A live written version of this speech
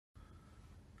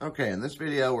Okay, in this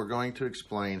video we're going to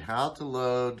explain how to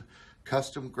load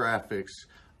custom graphics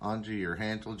onto your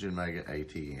Hantle GenMega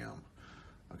ATM.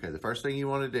 Okay, the first thing you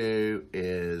want to do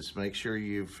is make sure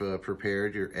you've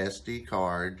prepared your SD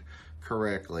card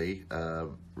correctly.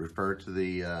 Refer to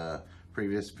the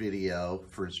previous video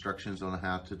for instructions on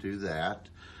how to do that.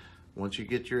 Once you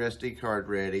get your SD card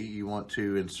ready, you want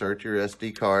to insert your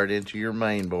SD card into your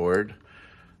main board.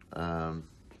 Then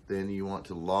you want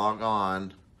to log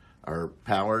on or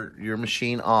power your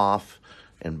machine off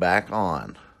and back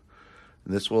on.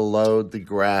 This will load the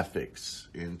graphics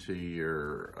into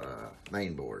your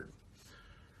main board.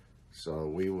 So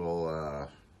we will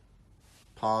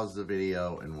pause the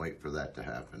video and wait for that to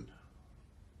happen.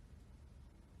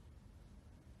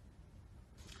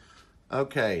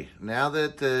 Okay, now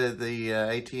that the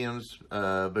ATM's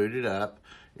booted up,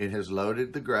 it has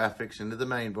loaded the graphics into the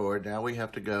main board. Now we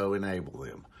have to go enable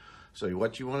them. So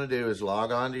what you want to do is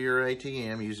log on to your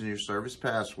ATM using your service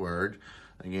password.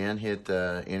 Again, hit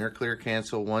enter, clear,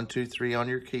 cancel 1, 2, 3 on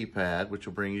your keypad, which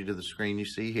will bring you to the screen you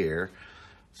see here.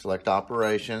 Select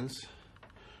operations,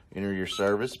 enter your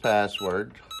service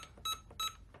password,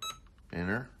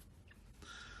 enter.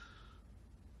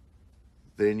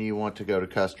 Then you want to go to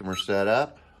customer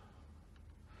setup,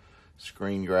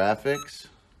 screen graphics,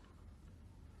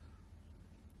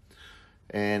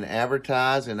 and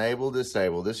advertise, enable,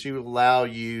 disable. This will allow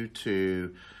you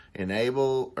to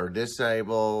enable or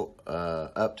disable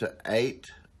up to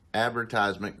 8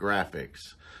 advertisement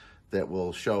graphics that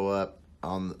will show up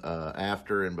on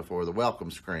after and before the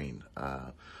welcome screen.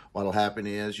 What will happen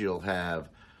is you'll have,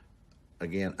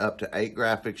 again, up to 8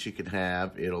 graphics you can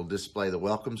have. It'll display the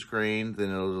welcome screen, then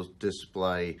it'll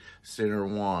display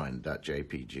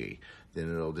center1.jpg.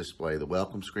 Then it'll display the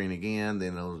welcome screen again,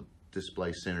 then it'll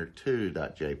display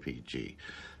center2.jpg.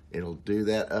 It'll do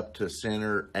that up to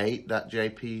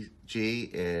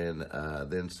center8.jpg and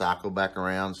then cycle back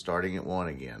around starting at 1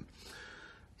 again.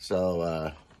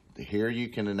 So here you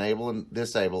can enable and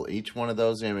disable each one of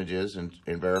those images and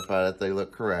verify that they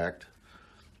look correct.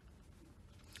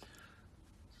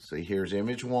 So here's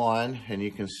image 1, and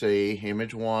you can see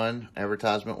image 1,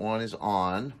 advertisement 1 is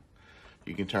on.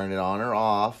 You can turn it on or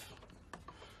off.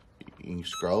 You can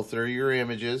scroll through your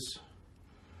images.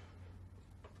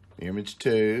 Image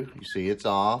 2, you see it's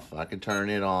off. I can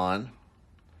turn it on.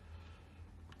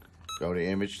 Go to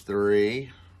image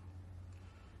 3.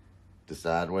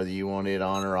 Decide whether you want it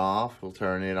on or off. We'll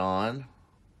turn it on.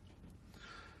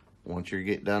 Once you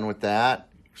get done with that,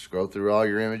 scroll through all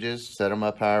your images, set them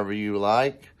up however you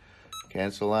like.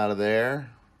 Cancel out of there.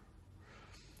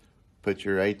 Put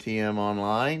your ATM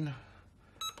online,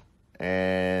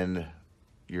 and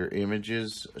your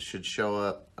images should show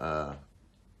up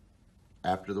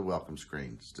after the welcome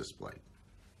screen is displayed.